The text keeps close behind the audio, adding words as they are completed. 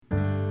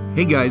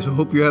Hey guys, I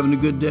hope you're having a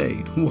good day.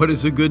 What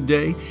is a good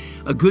day?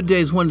 A good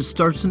day is one that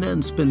starts and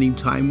ends spending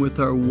time with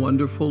our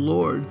wonderful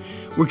Lord.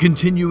 We're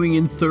continuing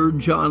in 3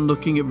 John,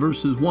 looking at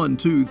verses 1,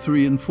 2,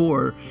 3, and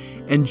 4.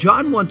 And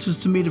John wants us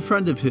to meet a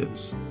friend of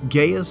his,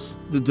 Gaius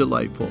the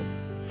Delightful.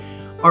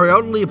 Our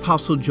elderly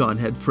apostle John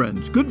had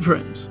friends, good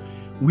friends.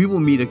 We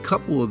will meet a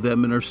couple of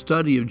them in our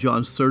study of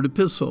John's third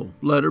epistle.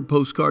 Letter,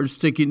 postcard,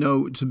 sticky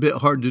note, it's a bit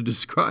hard to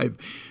describe.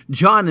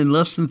 John, in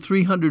less than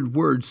 300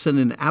 words, sent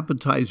an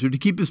appetizer to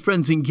keep his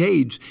friends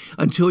engaged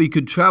until he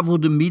could travel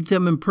to meet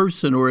them in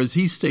person, or as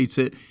he states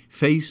it,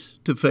 face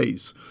to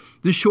face.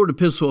 This short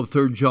epistle of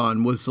 3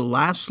 John was the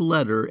last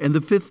letter and the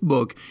 5th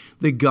book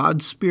that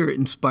God's Spirit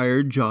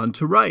inspired John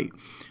to write.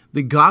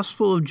 The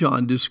Gospel of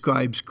John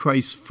describes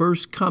Christ's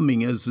first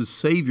coming as the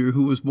Savior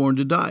who was born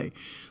to die.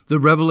 The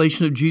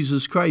revelation of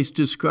Jesus Christ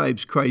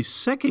describes Christ's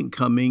second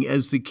coming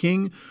as the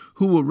King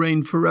who will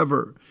reign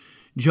forever.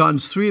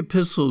 John's 3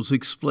 epistles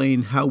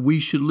explain how we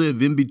should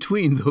live in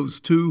between those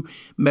two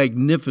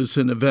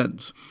magnificent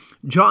events.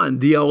 John,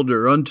 the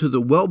elder, unto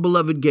the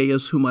well-beloved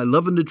Gaius, whom I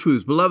love in the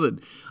truth.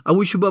 Beloved, I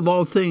wish above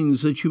all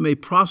things that you may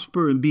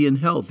prosper and be in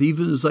health,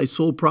 even as thy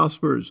soul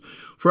prospers.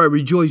 For I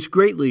rejoice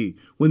greatly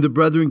when the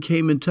brethren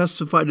came and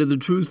testified of the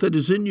truth that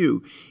is in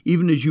you,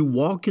 even as you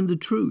walk in the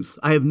truth.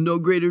 I have no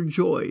greater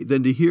joy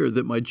than to hear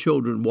that my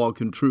children walk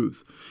in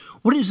truth.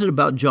 What is it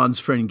about John's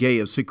friend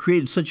Gaius that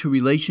created such a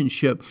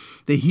relationship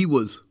that he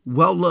was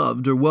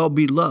well-loved or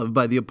well-beloved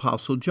by the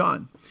Apostle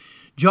John?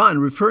 John,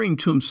 referring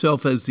to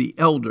himself as the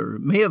elder,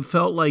 may have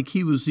felt like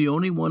he was the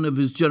only one of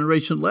his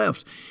generation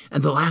left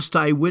and the last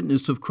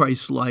eyewitness of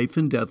Christ's life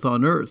and death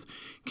on earth.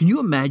 Can you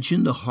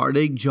imagine the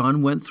heartache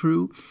John went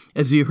through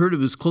as he heard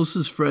of his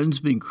closest friends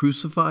being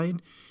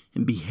crucified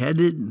and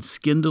beheaded and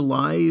skinned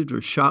alive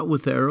or shot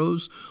with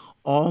arrows,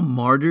 all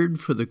martyred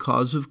for the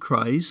cause of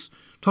Christ?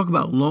 Talk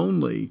about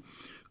lonely.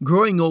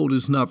 Growing old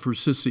is not for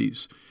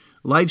sissies.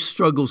 Life's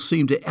struggles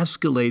seem to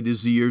escalate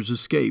as the years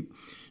escape.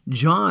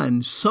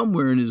 John,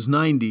 somewhere in his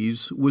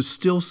 90s, was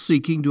still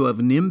seeking to have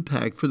an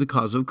impact for the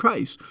cause of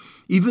Christ.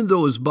 Even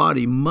though his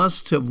body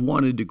must have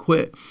wanted to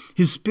quit,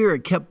 his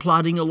spirit kept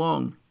plodding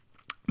along.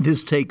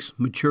 This takes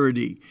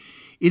maturity.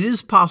 It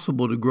is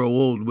possible to grow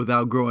old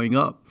without growing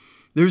up.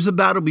 There's a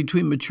battle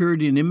between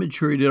maturity and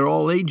immaturity at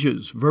all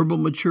ages: verbal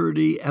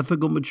maturity,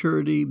 ethical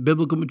maturity,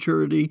 biblical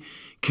maturity,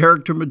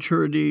 character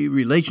maturity,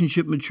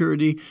 relationship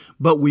maturity.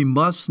 But we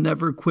must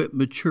never quit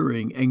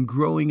maturing and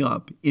growing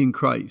up in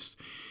Christ.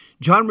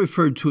 John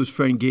referred to his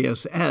friend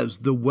Gaius as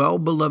the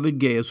well-beloved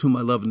Gaius, whom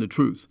I love in the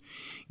truth.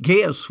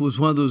 Gaius was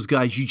one of those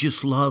guys you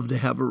just love to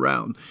have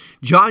around.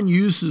 John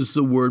uses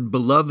the word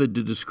beloved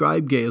to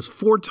describe Gaius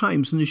 4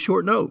 times in a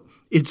short note.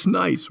 It's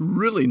nice,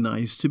 really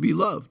nice to be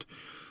loved.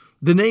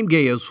 The name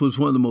Gaius was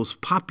one of the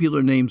most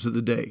popular names of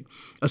the day.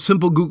 A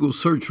simple Google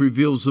search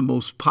reveals the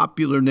most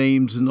popular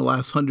names in the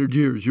last 100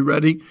 years. You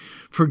ready?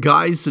 For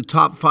guys, the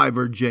top 5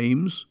 are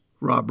James,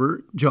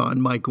 Robert, John,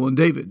 Michael, and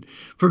David.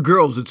 For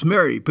girls, it's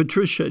Mary,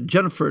 Patricia,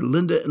 Jennifer,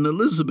 Linda, and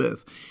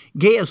Elizabeth.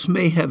 Gaius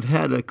may have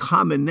had a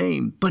common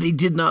name, but he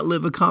did not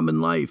live a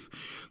common life.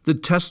 The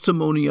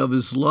testimony of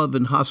his love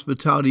and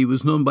hospitality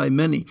was known by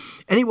many.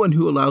 Anyone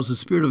who allows the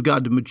Spirit of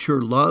God to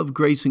mature love,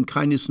 grace, and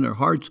kindness in their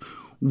hearts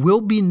will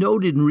be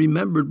noted and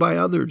remembered by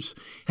others.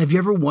 Have you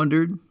ever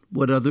wondered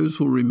what others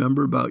will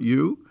remember about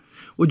you?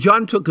 Well,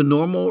 John took a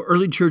normal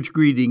early church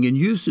greeting and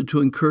used it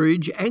to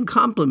encourage and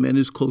compliment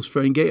his close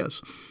friend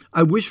Gaius.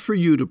 I wish for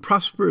you to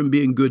prosper and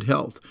be in good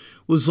health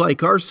was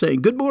like our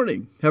saying, good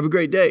morning, have a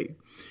great day.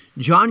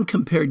 John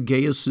compared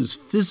Gaius's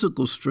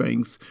physical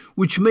strength,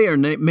 which may or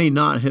may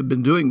not have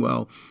been doing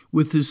well,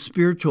 with his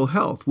spiritual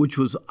health, which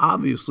was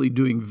obviously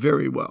doing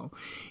very well.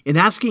 In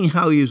asking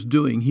how he is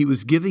doing, he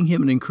was giving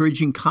him an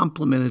encouraging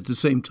compliment at the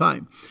same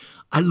time.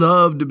 I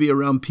love to be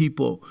around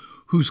people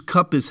whose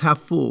cup is half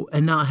full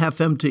and not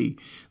half empty.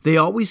 They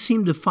always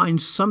seem to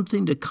find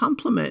something to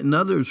compliment in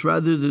others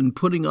rather than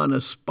putting on a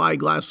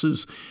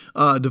spyglasses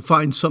to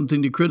find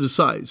something to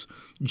criticize.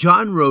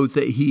 John wrote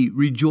that he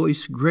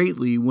rejoiced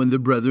greatly when the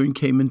brethren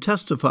came and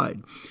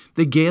testified.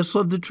 That Gaius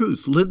loved the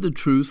truth, lived the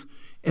truth,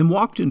 and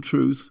walked in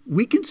truth.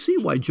 We can see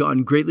why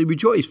John greatly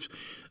rejoiced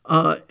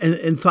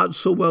and thought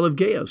so well of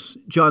Gaius.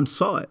 John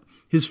saw it.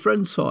 His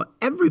friends saw it.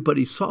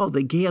 Everybody saw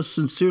that Gaius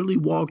sincerely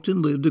walked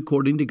and lived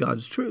according to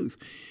God's truth.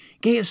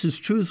 Gaius'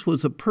 truth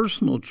was a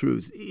personal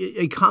truth,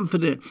 a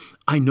confident,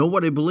 I know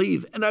what I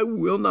believe, and I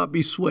will not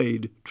be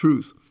swayed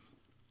truth.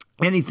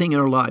 Anything in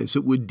our lives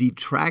that would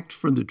detract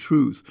from the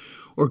truth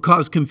or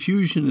cause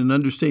confusion in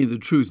understanding the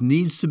truth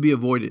needs to be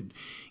avoided.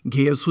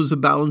 Gaius was a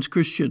balanced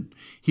Christian.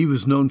 He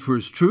was known for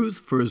his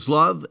truth, for his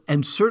love,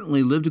 and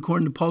certainly lived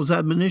according to Paul's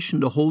admonition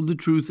to hold the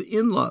truth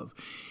in love.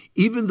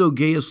 Even though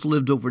Gaius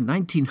lived over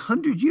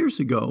 1900 years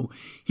ago,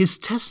 his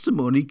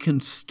testimony can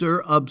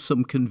stir up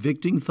some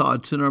convicting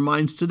thoughts in our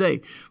minds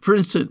today. For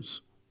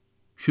instance,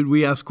 should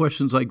we ask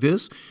questions like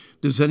this?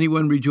 Does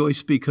anyone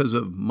rejoice because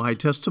of my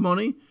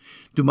testimony?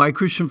 Do my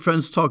Christian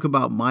friends talk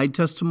about my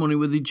testimony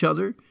with each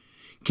other?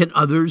 Can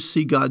others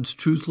see God's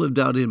truth lived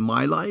out in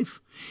my life?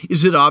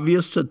 Is it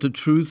obvious that the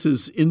truth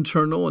is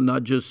internal and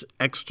not just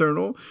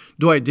external?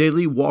 Do I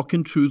daily walk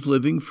in truth,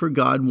 living for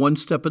God one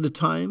step at a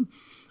time?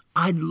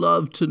 I'd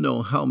love to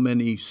know how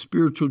many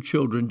spiritual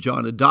children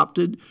John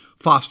adopted,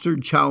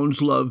 fostered,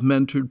 challenged, loved,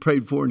 mentored,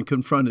 prayed for, and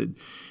confronted.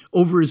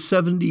 Over his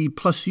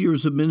 70-plus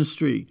years of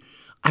ministry,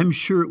 I'm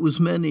sure it was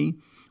many.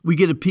 We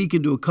get a peek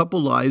into a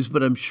couple lives,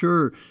 but I'm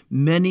sure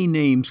many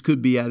names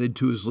could be added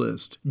to his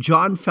list.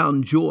 John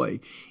found joy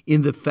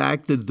in the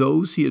fact that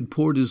those he had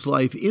poured his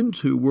life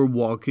into were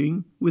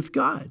walking with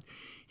God.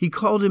 He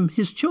called them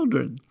his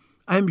children.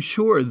 I'm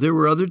sure there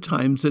were other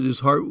times that his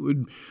heart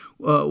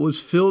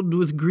was filled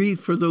with grief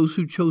for those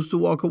who chose to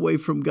walk away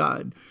from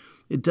God.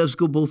 It does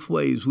go both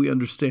ways. We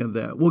understand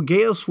that. Well,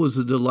 Gaius was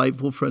a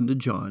delightful friend to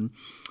John.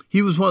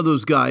 He was one of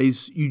those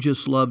guys you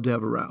just love to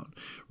have around.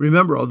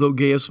 Remember, although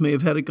Gaius may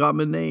have had a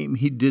common name,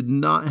 he did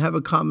not have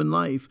a common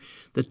life.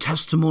 The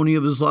testimony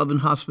of his love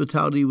and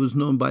hospitality was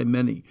known by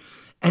many.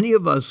 Any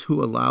of us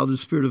who allow the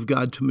Spirit of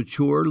God to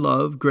mature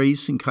love,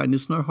 grace, and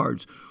kindness in our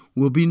hearts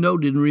will be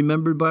noted and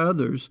remembered by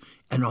others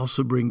and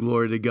also bring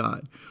glory to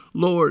God.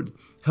 Lord,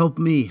 help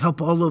me,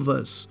 help all of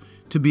us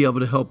to be able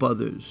to help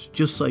others,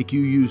 just like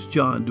you used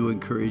John to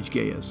encourage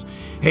Gaius.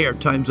 Hey, our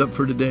time's up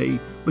for today,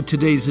 but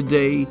today's a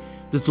day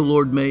that the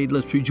Lord made.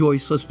 Let's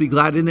rejoice, let's be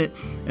glad in it,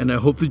 and I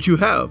hope that you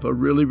have a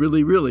really,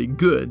 really, really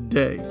good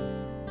day.